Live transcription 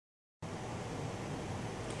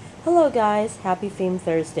Hello guys, happy Theme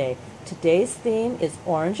Thursday. Today's theme is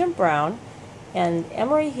orange and brown, and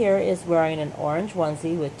Emery here is wearing an orange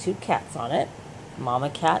onesie with two cats on it,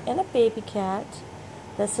 mama cat and a baby cat,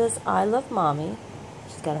 that says I love mommy.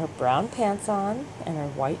 She's got her brown pants on and her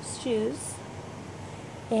white shoes,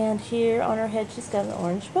 and here on her head she's got an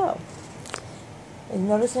orange bow. You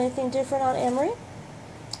notice anything different on Emery?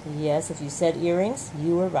 Yes, if you said earrings,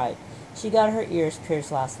 you were right. She got her ears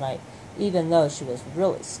pierced last night, even though she was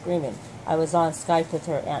really screaming. I was on Skype with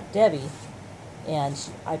her Aunt Debbie, and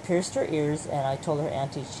I pierced her ears, and I told her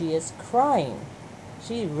auntie she is crying.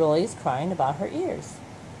 She really is crying about her ears.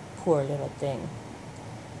 Poor little thing.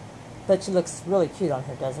 But she looks really cute on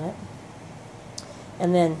her, doesn't it?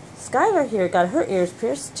 And then Skylar here got her ears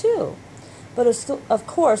pierced too. But of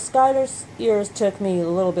course, Skylar's ears took me a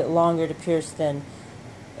little bit longer to pierce than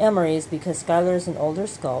Emery's because Skylar is an older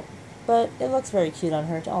sculpt, but it looks very cute on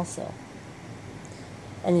her also.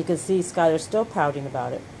 And you can see Skylar's still pouting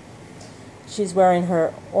about it. She's wearing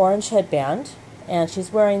her orange headband, and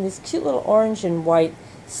she's wearing this cute little orange and white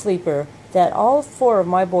sleeper that all four of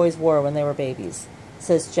my boys wore when they were babies. It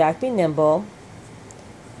says Jack be nimble,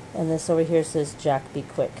 and this over here says Jack be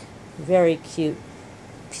quick. Very cute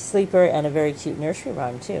sleeper and a very cute nursery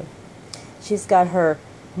rhyme too. She's got her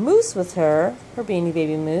moose with her Beanie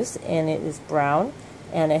Baby moose, and it is brown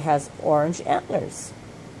and it has orange antlers.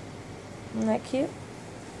 Isn't that cute?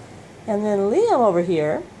 And then Liam over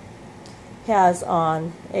here has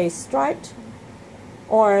on a striped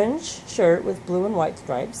orange shirt with blue and white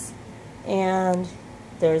stripes, and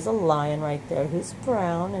there's a lion right there who's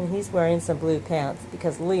brown, and he's wearing some blue pants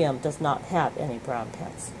because Liam does not have any brown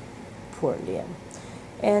pants. Poor Liam.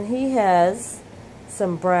 And he has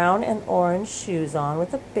some brown and orange shoes on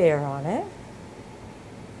with a bear on it.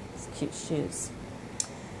 It's cute shoes.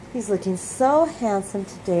 He's looking so handsome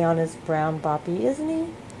today on his brown boppy, isn't he?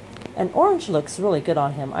 And orange looks really good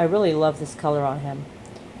on him. I really love this color on him.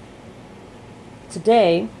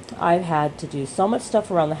 Today, I've had to do so much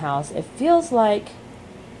stuff around the house. It feels like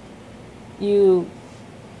you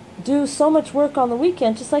do so much work on the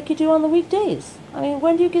weekend just like you do on the weekdays. I mean,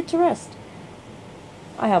 when do you get to rest?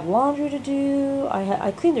 I have laundry to do.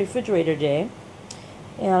 I cleaned the refrigerator today,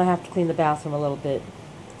 and I have to clean the bathroom a little bit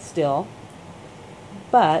still.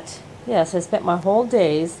 But yes, I spent my whole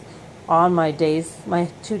days on my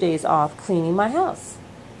 2 days off cleaning my house.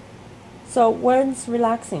 So when's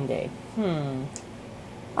relaxing day?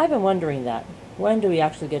 I've been wondering that. When do we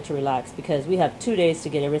actually get to relax? Because we have 2 days to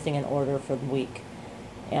get everything in order for the week.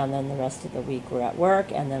 And then the rest of the week we're at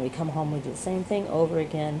work, and then we come home, we do the same thing over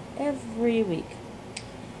again every week.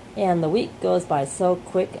 And the week goes by so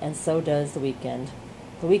quick, and so does the weekend.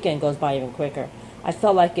 The weekend goes by even quicker. I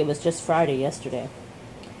felt like it was just Friday yesterday.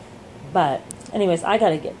 But anyways, I got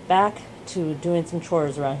to get back to doing some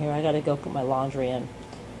chores around here. I got to go put my laundry in.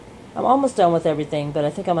 I'm almost done with everything, but I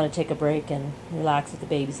think I'm going to take a break and relax with the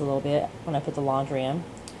babies a little bit when I put the laundry in.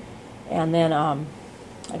 And then I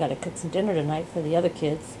got to cook some dinner tonight for the other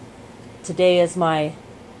kids. Today is my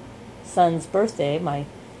son's birthday, my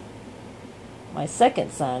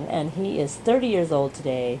second son, and he is 30 years old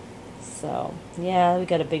today. So, yeah, we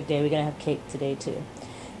got a big day. We're going to have cake today, too.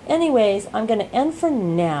 Anyways, I'm going to end for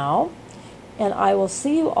now, and I will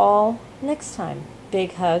see you all next time.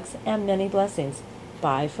 Big hugs and many blessings.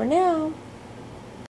 Bye for now.